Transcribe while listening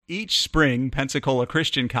Each spring, Pensacola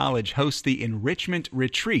Christian College hosts the Enrichment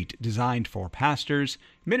Retreat designed for pastors,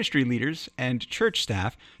 ministry leaders, and church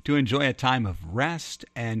staff to enjoy a time of rest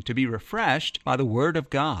and to be refreshed by the Word of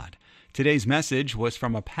God. Today's message was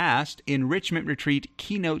from a past Enrichment Retreat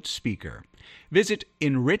keynote speaker. Visit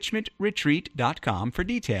enrichmentretreat.com for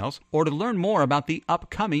details or to learn more about the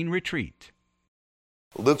upcoming retreat.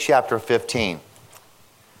 Luke chapter 15.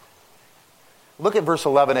 Look at verse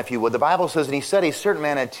 11 if you would. The Bible says, "And he said, a certain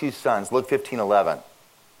man had 2 sons." Luke 15:11.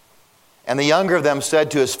 "And the younger of them said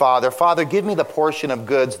to his father, Father, give me the portion of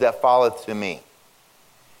goods that falleth to me.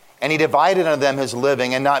 And he divided unto them his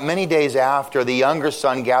living. And not many days after, the younger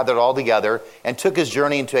son gathered all together and took his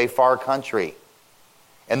journey into a far country.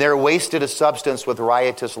 And there wasted his substance with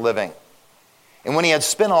riotous living. And when he had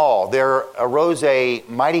spent all, there arose a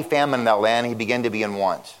mighty famine in that land, and he began to be in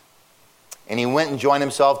want. And he went and joined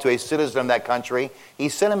himself to a citizen of that country. He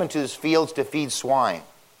sent him into his fields to feed swine.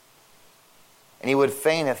 And he would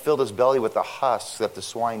fain have filled his belly with the husks that the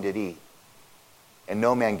swine did eat. And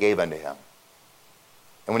no man gave unto him.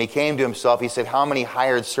 And when he came to himself, he said, How many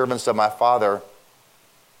hired servants of my father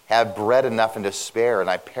have bread enough and to spare, and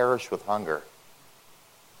I perish with hunger?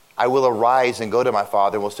 I will arise and go to my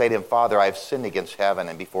father, and will say to him, Father, I have sinned against heaven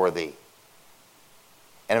and before thee,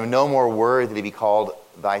 and am no more worthy to be called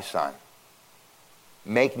thy son.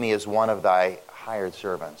 Make me as one of thy hired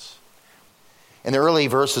servants." In the early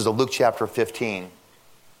verses of Luke chapter 15,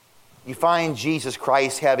 you find Jesus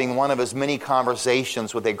Christ having one of his many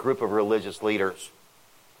conversations with a group of religious leaders.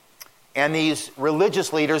 And these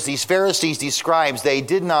religious leaders, these Pharisees, these scribes, they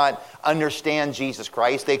did not understand Jesus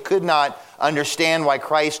Christ. They could not understand why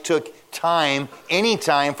Christ took time, any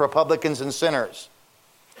time, for publicans and sinners.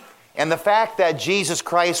 And the fact that Jesus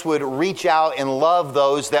Christ would reach out and love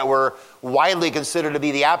those that were widely considered to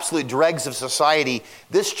be the absolute dregs of society,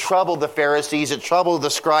 this troubled the Pharisees, it troubled the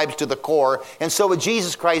scribes to the core. And so what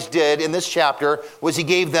Jesus Christ did in this chapter was he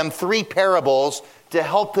gave them 3 parables to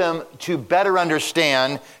help them to better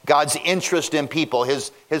understand God's interest in people,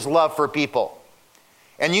 his love for people.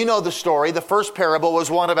 And you know the story. The first parable was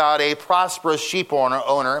one about a prosperous sheep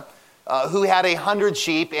owner who had 100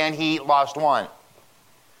 sheep and he lost one.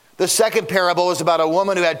 The second parable was about a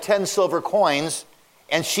woman who had 10 silver coins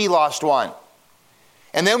and she lost one.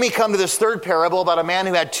 And then we come to this third parable about a man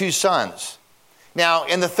who had 2 sons. Now,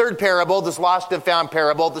 in the third parable, this lost and found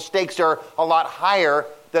parable, the stakes are a lot higher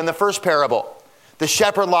than the first parable. The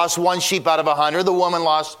shepherd lost 1 sheep out of 100. The woman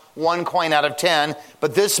lost 1 coin out of 10.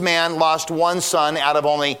 But this man lost 1 son out of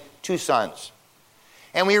only 2 sons.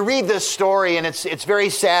 And we read this story, and it's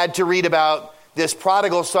very sad to read about this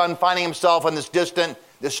prodigal son finding himself in this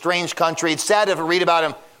strange country. It's sad to read about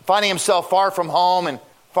him finding himself far from home and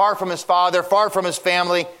far from his father, far from his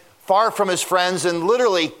family, far from his friends, and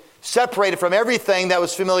literally separated from everything that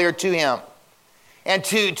was familiar to him. And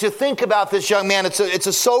to think about this young man, it's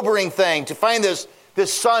a sobering thing to find this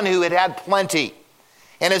son who had plenty.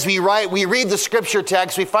 And as we read the scripture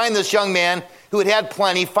text, we find this young man who had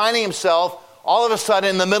plenty finding himself all of a sudden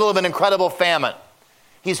in the middle of an incredible famine.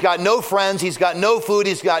 He's got no friends, he's got no food,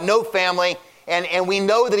 he's got no family, and we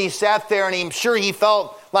know that he sat there and I'm sure he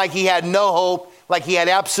felt like he had no hope, like he had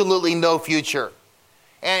absolutely no future.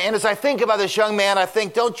 And as I think about this young man, I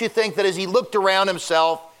think, don't you think that as he looked around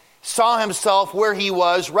himself, saw himself where he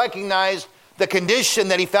was, recognized the condition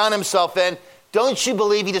that he found himself in, don't you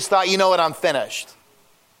believe he just thought, you know what, I'm finished.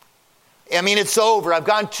 I mean, it's over. I've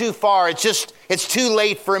gone too far. It's too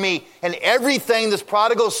late for me. And everything this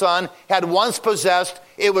prodigal son had once possessed,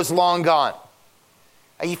 it was long gone.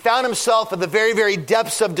 And he found himself at the very, very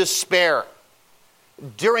depths of despair.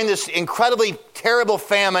 During this incredibly terrible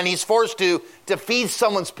famine, he's forced to feed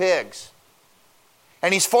someone's pigs.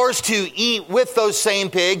 And he's forced to eat with those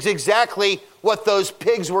same pigs exactly what those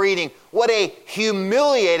pigs were eating. What a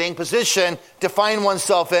humiliating position to find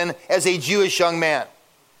oneself in as a Jewish young man.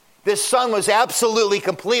 This son was absolutely,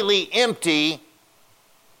 completely empty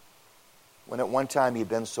when at one time he'd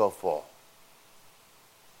been so full.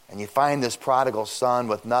 And you find this prodigal son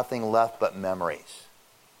with nothing left but memories.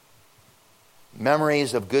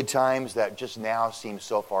 Memories of good times that just now seem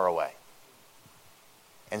so far away.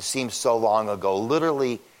 And seems so long ago,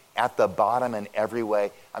 literally at the bottom in every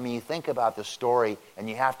way. I mean, you think about the story and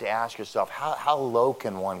you have to ask yourself, how low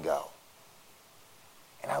can one go?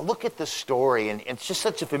 And I look at this story, and it's just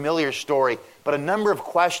such a familiar story, but a number of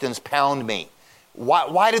questions pound me.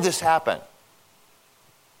 Why did this happen?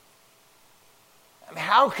 I mean,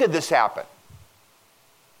 how could this happen?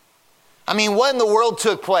 I mean, what in the world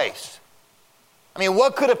took place? I mean,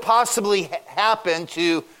 what could have possibly happened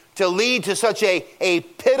to lead to such a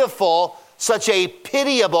pitiful, such a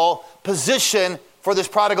pitiable position for this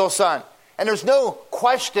prodigal son. And there's no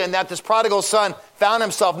question that this prodigal son found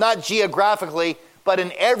himself not geographically, but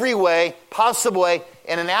in every way, possible way,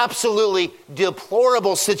 in an absolutely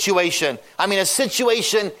deplorable situation. I mean, a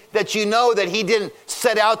situation that you know that he didn't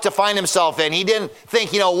set out to find himself in. He didn't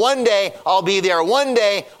think, one day I'll be there. One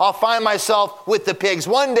day I'll find myself with the pigs.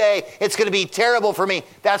 One day it's going to be terrible for me.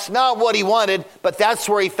 That's not what he wanted, but that's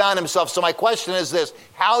where he found himself. So my question is this: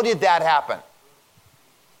 how did that happen?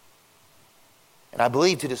 And I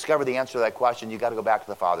believe to discover the answer to that question, you've got to go back to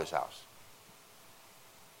the Father's house.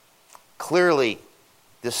 Clearly,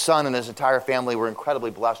 this son and his entire family were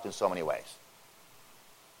incredibly blessed in so many ways.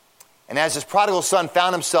 And as this prodigal son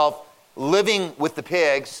found himself living with the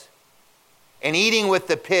pigs and eating with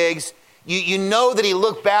the pigs, you know that he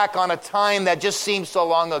looked back on a time that just seemed so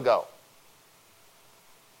long ago.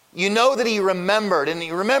 You know that he remembered, and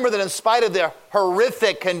you remember that in spite of the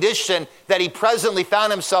horrific condition that he presently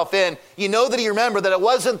found himself in, you know that he remembered that it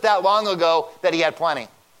wasn't that long ago that he had plenty.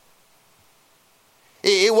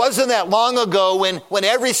 It wasn't that long ago when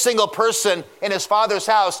every single person in his father's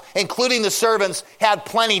house, including the servants, had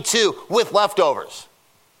plenty too, with leftovers.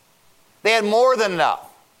 They had more than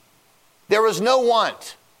enough. There was no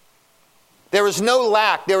want. There was no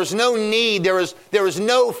lack. There was no need. There was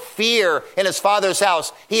no fear in his father's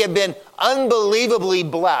house. He had been unbelievably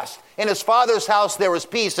blessed. In his father's house, there was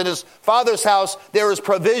peace. In his father's house, there was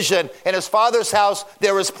provision. In his father's house,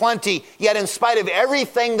 there was plenty. Yet in spite of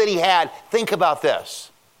everything that he had, think about this: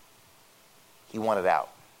 he wanted out.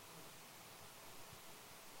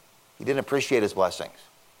 He didn't appreciate his blessings.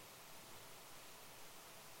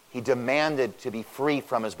 He demanded to be free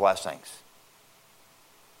from his blessings.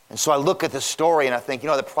 And so I look at this story and I think,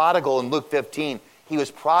 the prodigal in Luke 15, he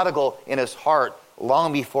was prodigal in his heart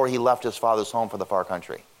long before he left his father's home for the far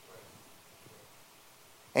country.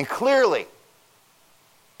 And clearly,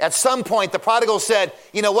 at some point, the prodigal said,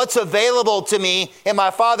 what's available to me in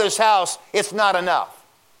my father's house, it's not enough.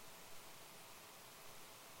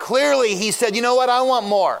 Clearly, he said, you know what, I want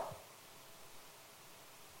more.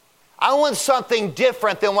 I want something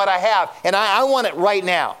different than what I have, and I want it right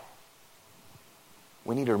now.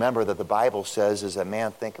 We need to remember that the Bible says, as a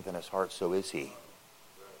man thinketh in his heart, so is he.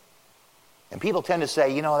 And people tend to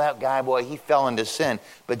say, that guy, boy, he fell into sin.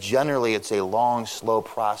 But generally, it's a long, slow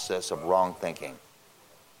process of wrong thinking.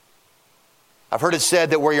 I've heard it said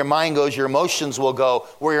that where your mind goes, your emotions will go.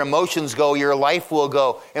 Where your emotions go, your life will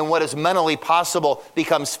go. And what is mentally possible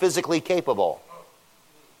becomes physically capable.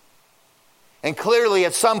 And clearly,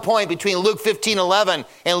 at some point between Luke 15:11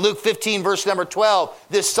 and Luke 15, verse number 12,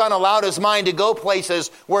 this son allowed his mind to go places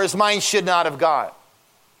where his mind should not have gone.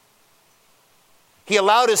 He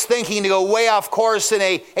allowed his thinking to go way off course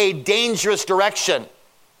in a dangerous direction.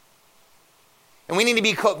 And we need to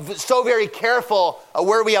be so very careful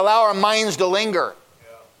where we allow our minds to linger.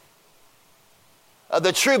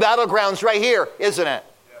 The true battleground's right here, isn't it?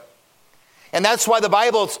 And that's why the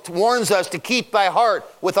Bible warns us to keep thy heart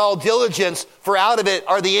with all diligence, for out of it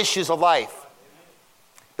are the issues of life.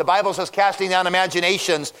 The Bible says, casting down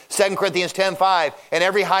imaginations, 2 Corinthians 10:5, and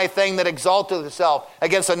every high thing that exalteth itself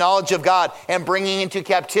against the knowledge of God, and bringing into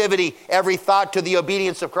captivity every thought to the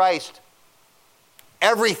obedience of Christ.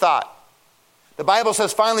 Every thought. The Bible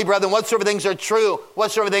says, finally, brethren, whatsoever things are true,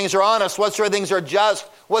 whatsoever things are honest, whatsoever things are just,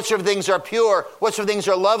 whatsoever things are pure, whatsoever things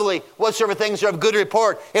are lovely, whatsoever things are of good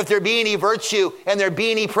report, if there be any virtue and there be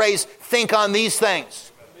any praise, think on these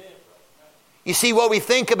things. You see, what we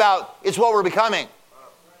think about is what we're becoming.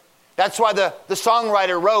 That's why the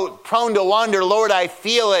songwriter wrote, prone to wander, Lord, I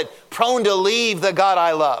feel it, prone to leave the God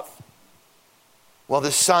I love. Well,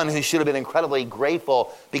 the son, who should have been incredibly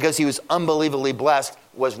grateful because he was unbelievably blessed,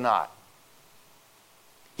 was not.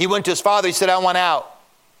 He went to his father, he said, I want out.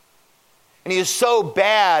 And he was so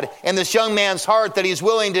bad in this young man's heart that he's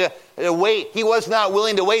willing to wait. He was not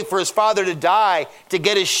willing to wait for his father to die to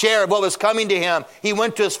get his share of what was coming to him. He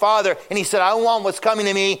went to his father and he said, I want what's coming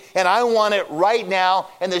to me and I want it right now.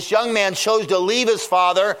 And this young man chose to leave his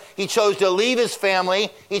father. He chose to leave his family.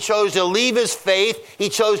 He chose to leave his faith. He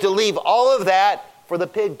chose to leave all of that for the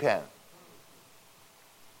pig pen.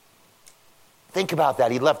 Think about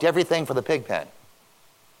that. He left everything for the pig pen.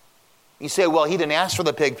 You say, well, he didn't ask for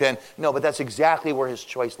the pig pen. No, but that's exactly where his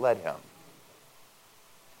choice led him.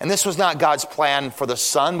 And this was not God's plan for the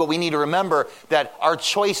son, but we need to remember that our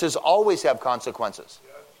choices always have consequences.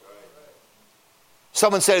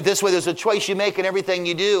 Someone said it this way, there's a choice you make in everything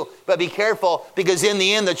you do, but be careful because in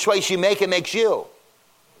the end, the choice you make, it makes you.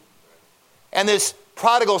 And this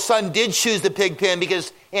prodigal son did choose the pig pen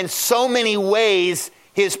because in so many ways,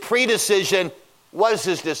 his predecision was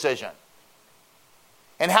his decision.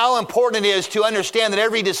 And how important it is to understand that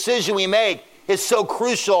every decision we make is so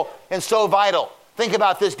crucial and so vital. Think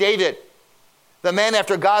about this, David, the man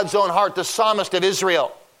after God's own heart, the psalmist of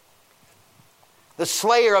Israel, the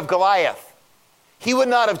slayer of Goliath. He would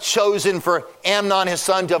not have chosen for Amnon, his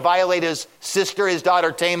son, to violate his sister, his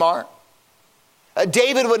daughter Tamar.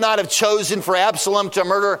 David would not have chosen for Absalom to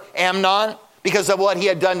murder Amnon because of what he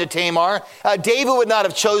had done to Tamar. David would not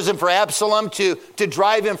have chosen for Absalom to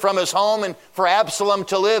drive him from his home and for Absalom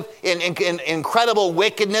to live in incredible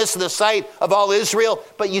wickedness in the sight of all Israel.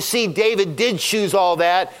 But you see, David did choose all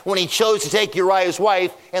that when he chose to take Uriah's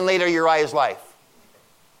wife and later Uriah's life.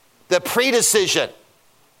 The predecision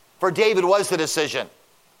for David was the decision.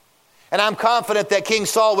 And I'm confident that King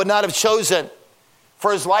Saul would not have chosen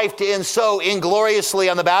for his life to end so ingloriously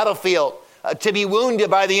on the battlefield, to be wounded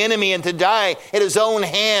by the enemy and to die at his own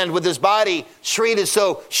hand, with his body treated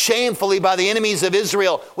so shamefully by the enemies of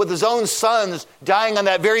Israel, with his own sons dying on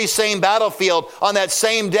that very same battlefield on that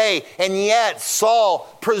same day. And yet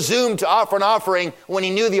Saul presumed to offer an offering when he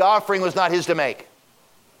knew the offering was not his to make.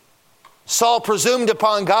 Saul presumed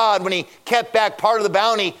upon God when he kept back part of the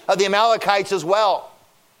bounty of the Amalekites as well.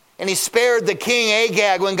 And he spared the king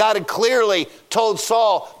Agag when God had clearly told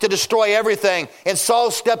Saul to destroy everything. And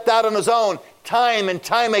Saul stepped out on his own time and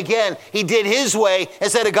time again. He did his way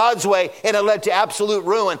instead of God's way, and it led to absolute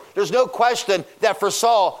ruin. There's no question that for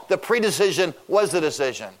Saul, the predecision was the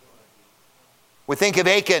decision. We think of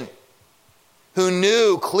Achan, who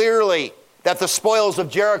knew clearly that the spoils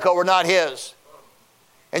of Jericho were not his.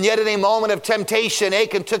 And yet in a moment of temptation,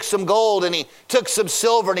 Achan took some gold and he took some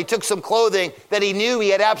silver and he took some clothing that he knew he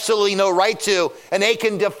had absolutely no right to. And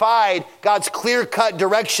Achan defied God's clear-cut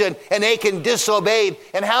direction, and Achan disobeyed.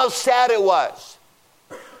 And how sad it was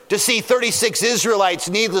to see 36 Israelites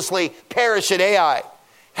needlessly perish at Ai.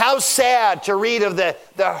 How sad to read of the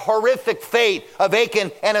horrific fate of Achan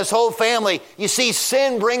and his whole family. You see,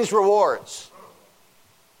 sin brings rewards,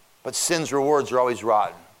 but sin's rewards are always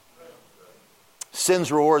rotten.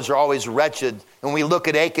 Sin's rewards are always wretched. And we look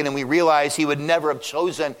at Achan and we realize he would never have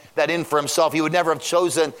chosen that end for himself. He would never have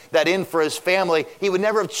chosen that end for his family. He would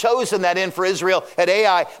never have chosen that end for Israel at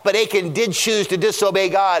Ai. But Achan did choose to disobey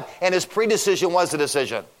God, and his predecision was the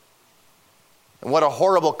decision. And what a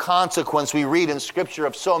horrible consequence we read in Scripture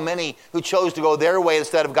of so many who chose to go their way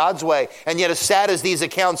instead of God's way. And yet, as sad as these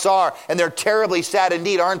accounts are, and they're terribly sad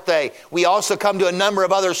indeed, aren't they? We also come to a number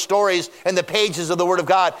of other stories in the pages of the Word of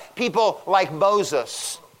God. People like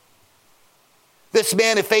Moses. This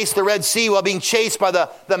man who faced the Red Sea while being chased by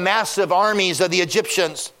the massive armies of the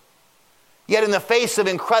Egyptians. Yet in the face of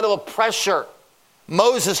incredible pressure,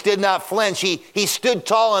 Moses did not flinch. He stood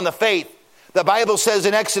tall in the faith. The Bible says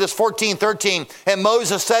in Exodus 14:13, and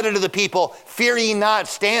Moses said unto the people, fear ye not,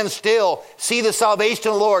 stand still, see the salvation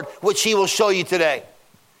of the Lord, which he will show you today.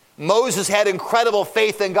 Moses had incredible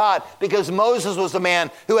faith in God because Moses was the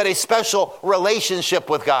man who had a special relationship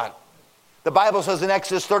with God. The Bible says in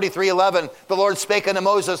Exodus 33:11, the Lord spake unto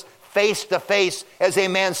Moses face to face as a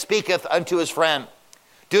man speaketh unto his friend.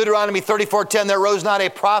 Deuteronomy 34:10, there rose not a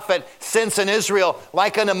prophet since in Israel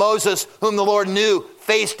like unto Moses, whom the Lord knew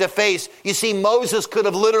face to face. You see, Moses could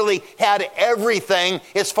have literally had everything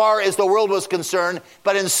as far as the world was concerned,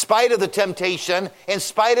 but in spite of the temptation, in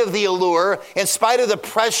spite of the allure, in spite of the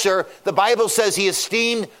pressure, the Bible says he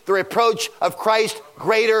esteemed the reproach of Christ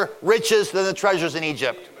greater riches than the treasures in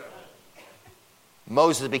Egypt.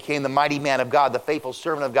 Moses became the mighty man of God, the faithful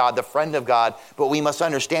servant of God, the friend of God. But we must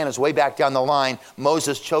understand, as way back down the line,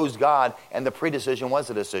 Moses chose God, and the predecision was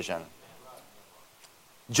the decision.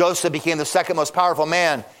 Joseph became the second most powerful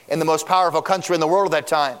man in the most powerful country in the world at that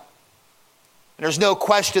time. And there's no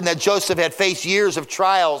question that Joseph had faced years of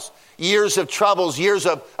trials, years of troubles, years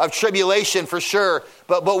of tribulation for sure.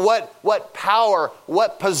 But what power,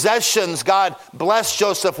 what possessions God blessed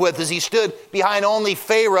Joseph with as he stood behind only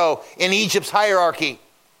Pharaoh in Egypt's hierarchy.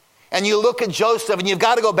 And you look at Joseph and you've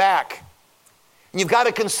got to go back. And you've got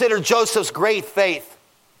to consider Joseph's great faith.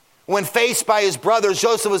 When faced by his brothers,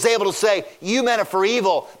 Joseph was able to say, you meant it for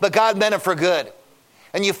evil, but God meant it for good.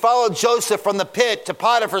 And you followed Joseph from the pit to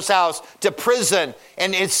Potiphar's house to prison,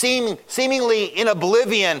 and it seemed seemingly in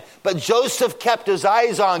oblivion, but Joseph kept his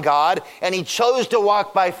eyes on God, and he chose to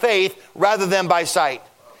walk by faith rather than by sight.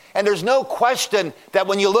 And there's no question that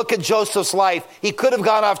when you look at Joseph's life, he could have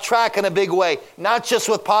gone off track in a big way, not just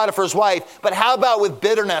with Potiphar's wife, but how about with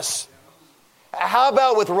bitterness? How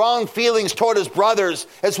about with wrong feelings toward his brothers,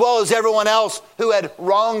 as well as everyone else who had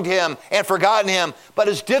wronged him and forgotten him? But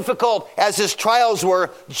as difficult as his trials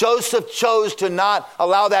were, Joseph chose to not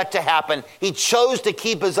allow that to happen. He chose to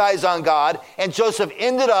keep his eyes on God, and Joseph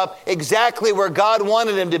ended up exactly where God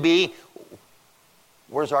wanted him to be.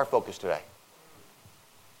 Where's our focus today?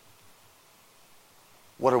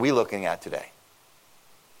 What are we looking at today?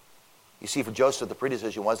 You see, for Joseph, the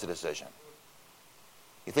predecision was the decision.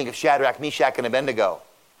 You think of Shadrach, Meshach, and Abednego.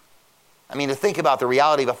 I mean, to think about the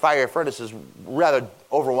reality of a fiery furnace is rather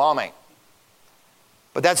overwhelming.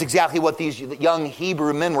 But that's exactly what these young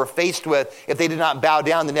Hebrew men were faced with if they did not bow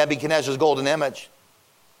down to Nebuchadnezzar's golden image.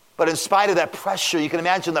 But in spite of that pressure, you can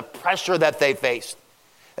imagine the pressure that they faced.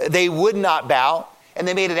 They would not bow, and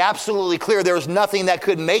they made it absolutely clear there was nothing that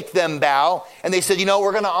could make them bow. And they said,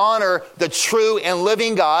 we're going to honor the true and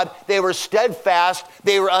living God. They were steadfast.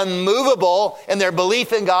 They were unmovable in their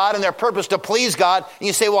belief in God and their purpose to please God. And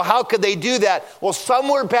you say, well, how could they do that? Well,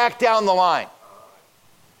 somewhere back down the line,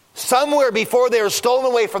 somewhere before they were stolen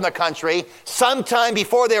away from the country, sometime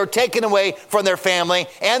before they were taken away from their family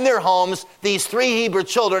and their homes, these three Hebrew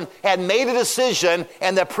children had made a decision,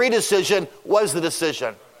 and the predecision was the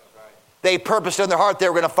decision. They purposed in their heart they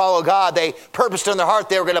were going to follow God. They purposed in their heart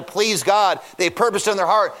they were going to please God. They purposed in their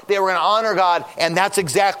heart they were going to honor God, and that's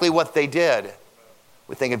exactly what they did.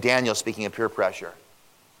 We think of Daniel, speaking of peer pressure.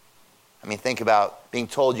 I mean, think about being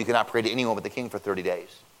told you cannot pray to anyone but the king for 30 days.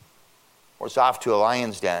 Or it's off to a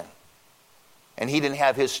lion's den. And he didn't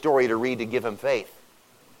have his story to read to give him faith.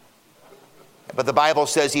 But the Bible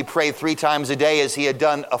says he prayed 3 times a day as he had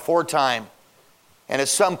done aforetime. And at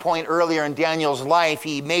some point earlier in Daniel's life,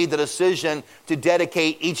 he made the decision to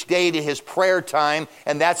dedicate each day to his prayer time.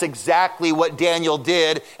 And that's exactly what Daniel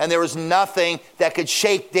did. And there was nothing that could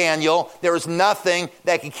shake Daniel. There was nothing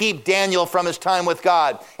that could keep Daniel from his time with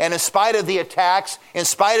God. And in spite of the attacks, in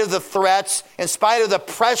spite of the threats, in spite of the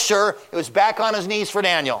pressure, it was back on his knees for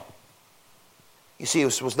Daniel. You see,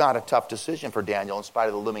 this was not a tough decision for Daniel in spite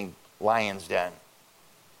of the looming lion's den.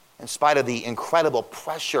 In spite of the incredible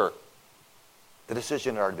pressure, the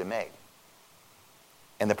decision had already been made.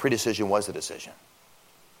 And the predecision was the decision.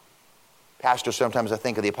 Pastor, sometimes I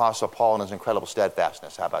think of the Apostle Paul and his incredible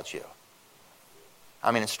steadfastness. How about you?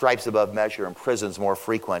 I mean, in stripes above measure, in prisons more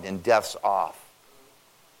frequent, in deaths off.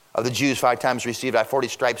 Of the Jews 5 times received I 40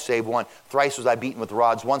 stripes save one. Thrice was I beaten with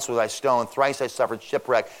rods. Once was I stoned. Thrice I suffered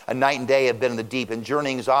shipwreck. A night and day have been in the deep. And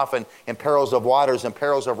journeyings often in perils of waters, in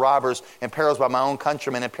perils of robbers, in perils by my own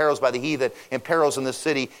countrymen, in perils by the heathen, in perils in the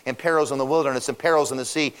city, in perils in the wilderness, in perils in the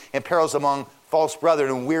sea, in perils among false brethren,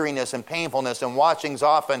 and weariness and painfulness, and watchings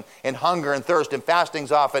often, and hunger and thirst, and fastings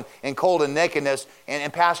often, and cold and nakedness.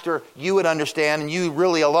 And Pastor, you would understand, and you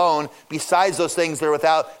really alone, besides those things that are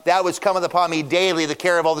without, that which cometh upon me daily, the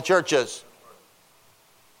care of all the churches.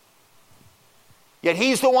 Yet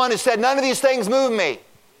he's the one who said, none of these things move me.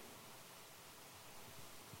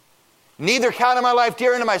 Neither count I my life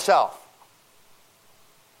dear unto myself,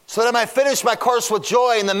 so that I might finish my course with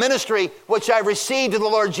joy in the ministry which I received of the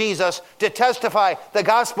Lord Jesus to testify the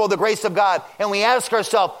gospel of the grace of God. And we ask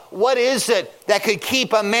ourselves, what is it that could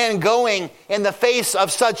keep a man going in the face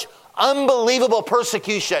of such unbelievable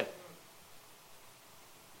persecution?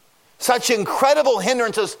 Such incredible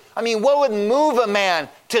hindrances. I mean, what would move a man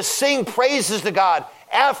to sing praises to God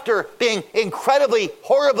after being incredibly,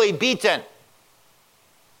 horribly beaten?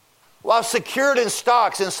 While secured in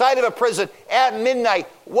stocks inside of a prison at midnight,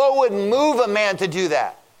 what would move a man to do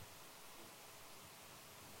that?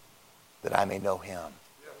 That I may know him.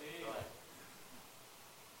 It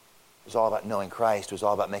was all about knowing Christ. It was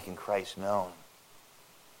all about making Christ known.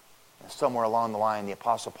 And somewhere along the line, the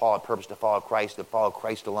Apostle Paul had purposed to follow Christ, to follow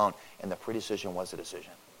Christ alone, and the predecision was the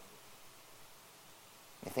decision.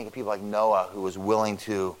 You think of people like Noah, who was willing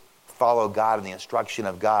to follow God and the instruction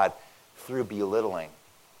of God through belittling,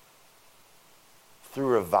 through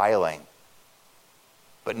reviling.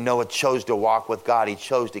 But Noah chose to walk with God. He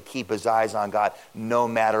chose to keep his eyes on God no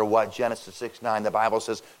matter what. Genesis 6:9, the Bible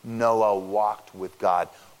says Noah walked with God.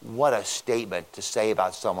 What a statement to say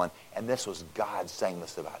about someone. And this was God saying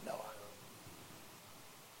this about Noah.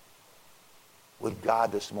 With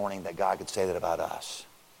God this morning, that God could say that about us.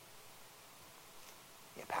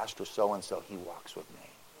 Yeah, Pastor so-and-so, he walks with me.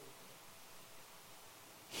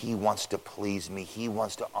 He wants to please me. He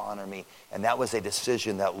wants to honor me. And that was a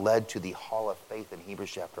decision that led to the hall of faith in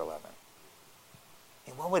Hebrews chapter 11.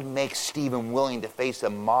 And what would make Stephen willing to face a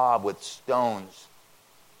mob with stones?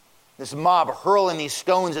 This mob hurling these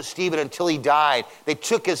stones at Stephen until he died. They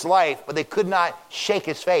took his life, but they could not shake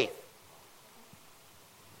his faith.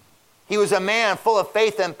 He was a man full of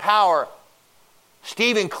faith and power.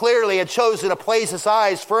 Stephen clearly had chosen to place his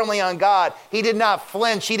eyes firmly on God. He did not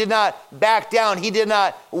flinch. He did not back down. He did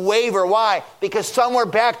not waver. Why? Because somewhere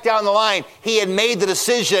back down the line, he had made the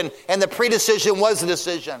decision, and the predecision was the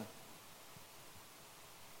decision.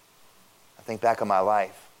 I think back on my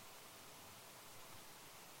life.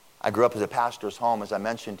 I grew up as a pastor's home, as I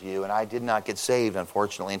mentioned to you, and I did not get saved,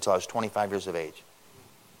 unfortunately, until I was 25 years of age.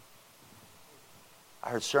 I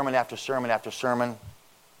heard sermon after sermon after sermon.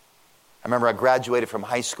 I remember I graduated from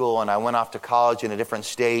high school and I went off to college in a different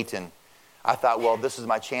state, and I thought, well, this is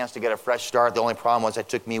my chance to get a fresh start. The only problem was I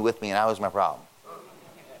took me with me, and that was my problem.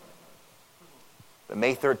 But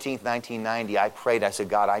May 13th, 1990, I prayed. I said,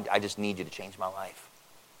 God, I just need you to change my life.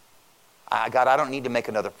 God, I don't need to make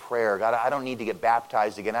another prayer. God, I don't need to get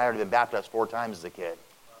baptized again. I had already been baptized 4 times as a kid.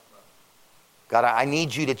 God, I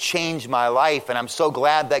need you to change my life, and I'm so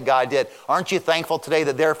glad that God did. Aren't you thankful today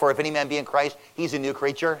that therefore, if any man be in Christ, he's a new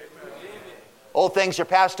creature? Old things are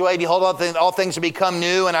passed away. Behold, all things are become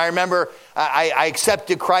new. And I remember I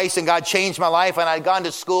accepted Christ and God changed my life. And I'd gone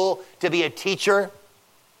to school to be a teacher.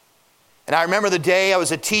 And I remember the day I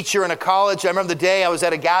was a teacher in a college. I remember the day I was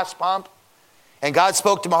at a gas pump. And God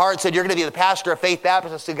spoke to my heart and said, you're going to be the pastor of Faith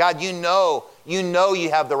Baptist. I said, God, you know you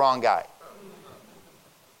have the wrong guy.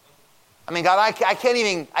 I mean, God, I can't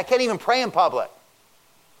even pray in public.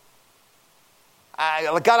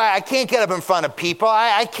 God, I can't get up in front of people.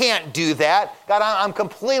 I can't do that. God, I'm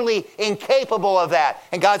completely incapable of that.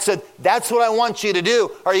 And God said, that's what I want you to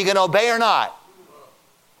do. Are you going to obey or not?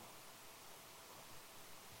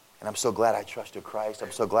 And I'm so glad I trusted Christ.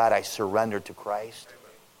 I'm so glad I surrendered to Christ.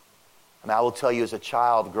 And I will tell you, as a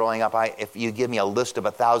child growing up, if you give me a list of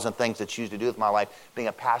 1,000 things to choose to do with my life, being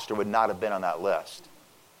a pastor would not have been on that list.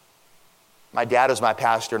 My dad was my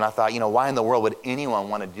pastor, and I thought, why in the world would anyone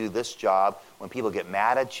want to do this job when people get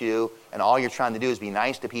mad at you and all you're trying to do is be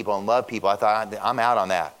nice to people and love people? I thought, I'm out on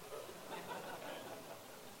that.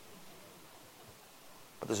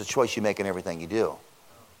 But there's a choice you make in everything you do.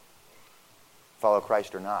 Follow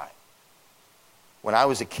Christ or not. When I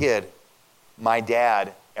was a kid, my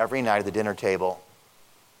dad, every night at the dinner table,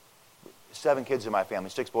 7 kids in my family,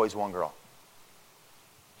 6 boys, 1 girl.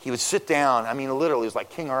 He would sit down, literally, it was like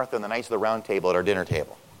King Arthur and the Knights of the Round Table at our dinner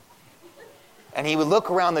table. And he would look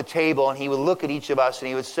around the table and he would look at each of us and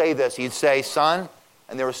he would say this. He'd say, son,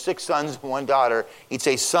 and there were 6 sons and 1 daughter. He'd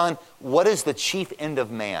say, son, what is the chief end of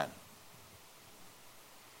man?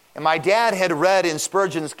 And my dad had read in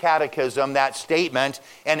Spurgeon's Catechism that statement,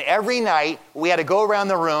 and every night we had to go around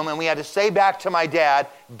the room and we had to say back to my dad,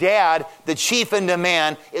 Dad, the chief end of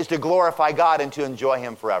man is to glorify God and to enjoy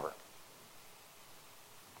him forever.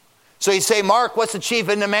 So he'd say, Mark, what's the chief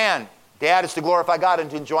end of man? Dad, is to glorify God and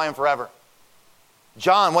to enjoy him forever.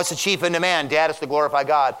 John, what's the chief end of man? Dad, is to glorify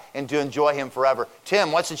God and to enjoy him forever.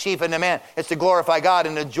 Tim, what's the chief end of man? It's to glorify God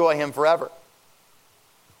and to enjoy him forever.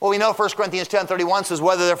 Well, we know 1 Corinthians 10:31 says,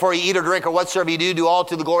 whether therefore you eat or drink or whatsoever you do all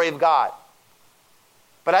to the glory of God.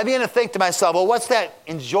 But I began to think to myself, well, what's that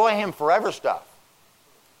enjoy him forever stuff?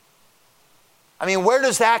 Where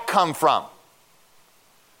does that come from?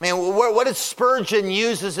 What did Spurgeon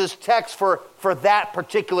use as his text for that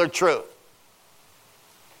particular truth?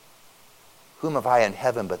 Whom have I in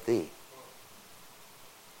heaven but thee?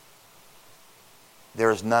 There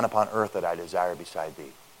is none upon earth that I desire beside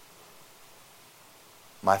thee.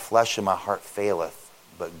 My flesh and my heart faileth,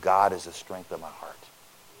 but God is the strength of my heart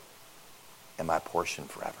and my portion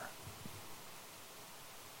forever.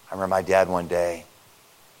 I remember my dad one day,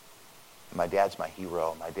 and my dad's my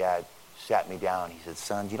hero. My dad sat me down. He said,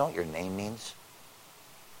 son, do you know what your name means?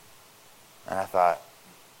 And I thought,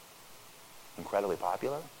 incredibly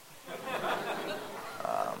popular?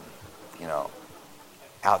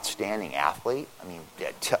 Outstanding athlete?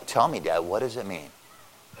 Dad, tell me, Dad, what does it mean?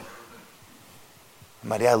 And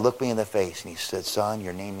my dad looked me in the face and he said, son,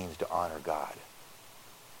 your name means to honor God.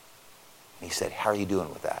 And he said, how are you doing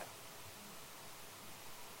with that?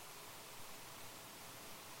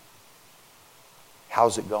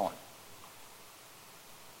 How's it going?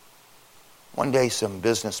 One day some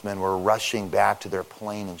businessmen were rushing back to their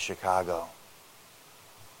plane in Chicago.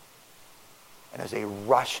 And as they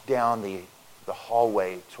rushed down the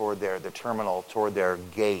hallway toward the terminal, toward their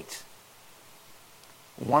gate,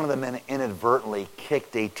 one of the men inadvertently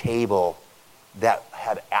kicked a table that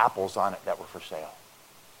had apples on it that were for sale.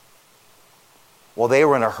 Well, they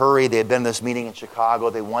were in a hurry. They had been in this meeting in Chicago.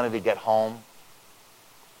 They wanted to get home.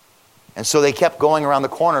 And so they kept going around the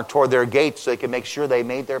corner toward their gate so they could make sure they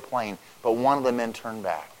made their plane. But one of the men turned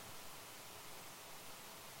back.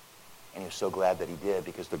 And he was so glad that he did,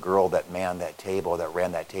 because the girl that ran that table,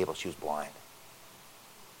 she was blind.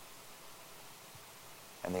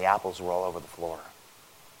 And the apples were all over the floor.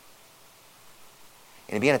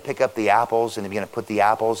 And he began to pick up the apples, and he began to put the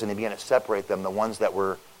apples, and he began to separate them, the ones that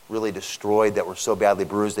were really destroyed, that were so badly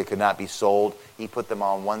bruised they could not be sold. He put them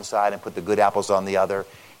on one side and put the good apples on the other.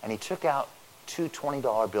 And he took out 2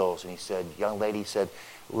 $20 bills, and he said, young lady, he said,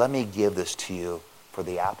 let me give this to you for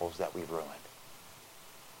the apples that we've ruined.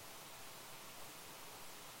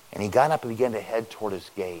 And he got up and began to head toward his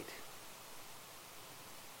gate.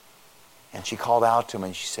 And she called out to him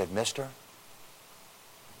and she said, "Mister?"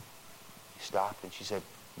 He stopped and she said,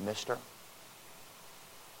 "Mister,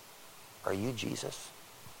 are you Jesus?"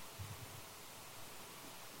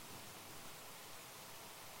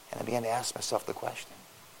 And I began to ask myself the question,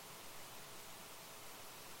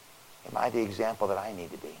 am I the example that I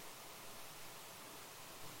need to be?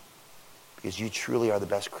 Because you truly are the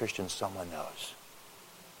best Christian someone knows.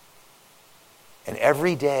 And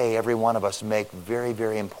every day, every one of us make very,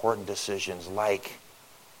 very important decisions like,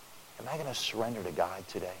 am I going to surrender to God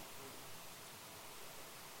today?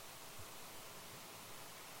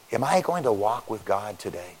 Am I going to walk with God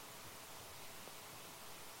today?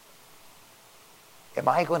 Am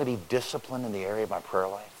I going to be disciplined in the area of my prayer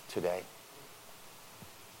life today?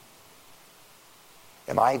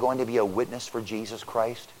 Am I going to be a witness for Jesus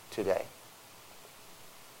Christ today?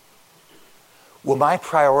 Will my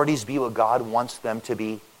priorities be what God wants them to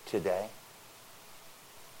be today?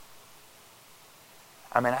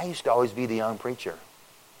 I mean, I used to always be the young preacher.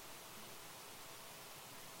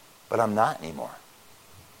 But I'm not anymore.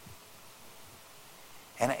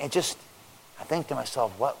 And I think to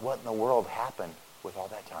myself, what in the world happened with all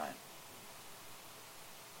that time?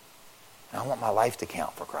 And I want my life to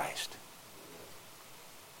count for Christ.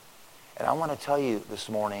 And I want to tell you this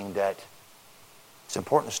morning that it's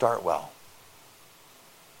important to start well.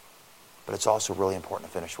 But it's also really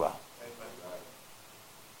important to finish well.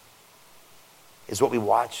 Is what we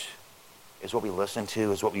watch, is what we listen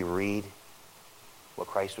to, is what we read, what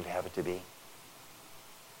Christ would have it to be?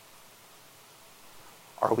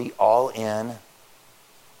 Are we all in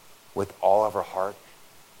with all of our heart?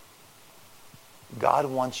 God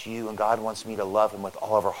wants you and God wants me to love him with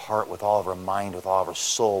all of our heart, with all of our mind, with all of our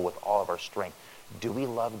soul, with all of our strength. Do we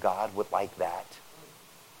love God like that?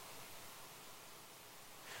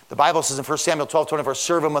 The Bible says in 1 Samuel 12:24,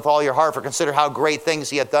 serve him with all your heart, for consider how great things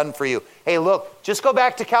he hath done for you. Hey, look, just go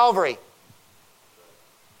back to Calvary.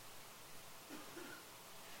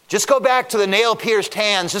 Just go back to the nail-pierced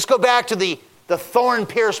hands. Just go back to the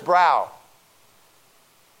thorn-pierced brow.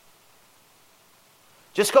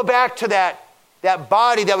 Just go back to that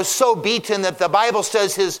body that was so beaten that the Bible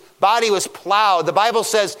says his body was plowed. The Bible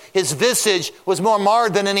says his visage was more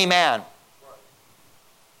marred than any man.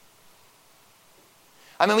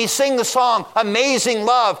 I mean, we sing the song, Amazing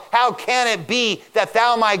Love, how can it be that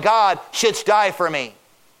thou, my God, shouldst die for me?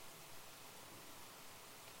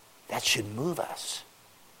 That should move us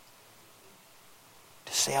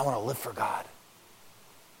to say, I want to live for God.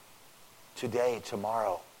 Today,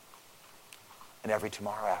 tomorrow, and every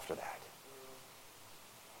tomorrow after that.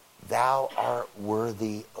 Thou art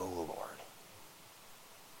worthy, O Lord.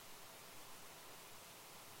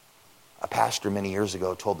 A pastor many years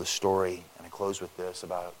ago told the story, and I close with this,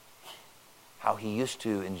 about how he used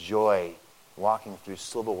to enjoy walking through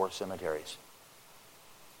Civil War cemeteries.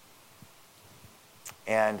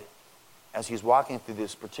 And as he was walking through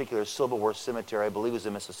this particular Civil War cemetery, I believe it was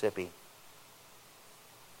in Mississippi,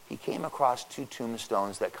 he came across two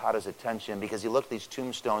tombstones that caught his attention because he looked at these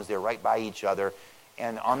tombstones, they were right by each other,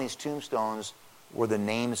 and on these tombstones were the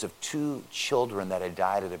names of two children that had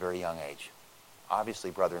died at a very young age.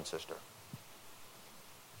 Obviously, brother and sister.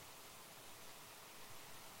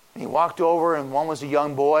 And he walked over, and one was a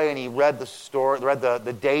young boy, and he read the story, read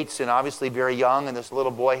the dates, and obviously very young, and this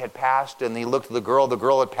little boy had passed, and he looked at the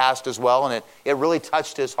girl had passed as well, and it really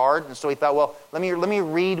touched his heart, and so he thought, well, let me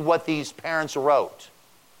read what these parents wrote.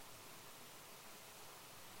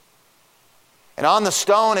 And on the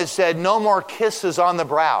stone it said, no more kisses on the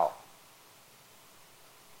brow.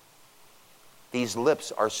 These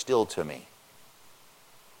lips are still to me.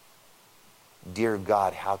 Dear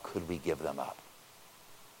God, how could we give them up?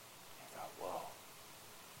 I thought, whoa.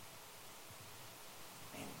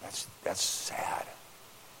 I mean, that's sad.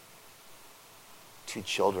 Two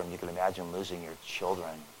children, you can imagine losing your children.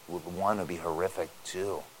 One would be horrific,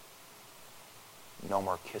 too. No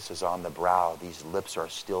more kisses on the brow. These lips are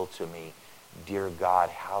still to me. Dear God,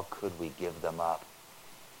 how could we give them up?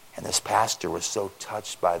 And this pastor was so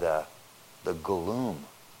touched by the gloom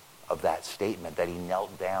of that statement that he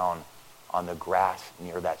knelt down on the grass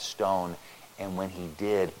near that stone. And when he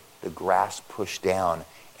did, the grass pushed down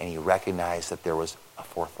and he recognized that there was a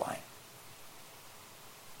fourth line.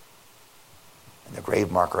 And the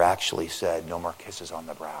grave marker actually said, no more kisses on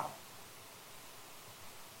the brow.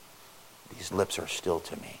 These lips are still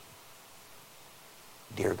to me.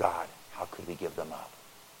 Dear God, how could we give them up?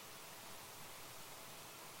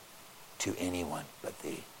 To anyone but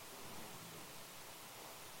thee.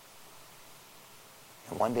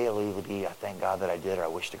 And one day it'll either be, I thank God that I did, or I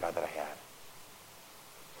wish to God that I had.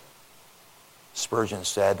 Spurgeon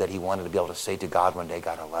said that he wanted to be able to say to God one day,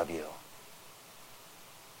 God, I love you.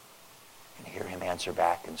 answer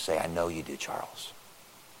back and say, I know you do, Charles.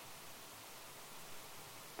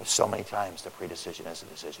 But so many times the predecision is a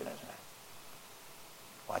decision, isn't it?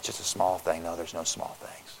 Well, it's just a small thing. No, there's no small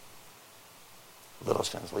things. Little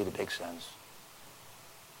sins lead to big sins.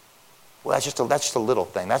 Well, that's just a little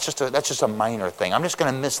thing. That's just a minor thing. I'm just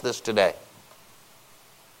going to miss this today.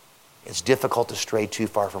 It's difficult to stray too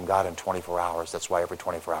far from God in 24 hours. That's why every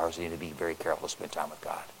 24 hours you need to be very careful to spend time with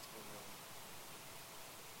God.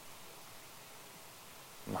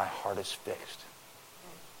 My heart is fixed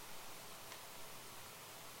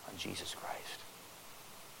on Jesus Christ.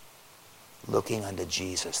 Looking unto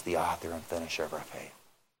Jesus, the author and finisher of our faith.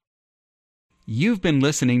 You've been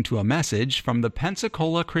listening to a message from the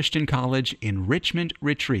Pensacola Christian College Enrichment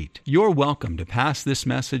Retreat. You're welcome to pass this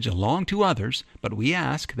message along to others, but we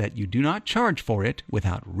ask that you do not charge for it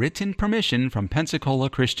without written permission from Pensacola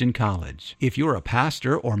Christian College. If you're a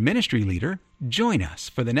pastor or ministry leader, join us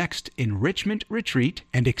for the next Enrichment Retreat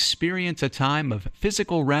and experience a time of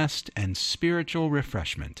physical rest and spiritual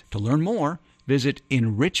refreshment. To learn more, visit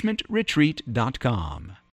enrichmentretreat.com.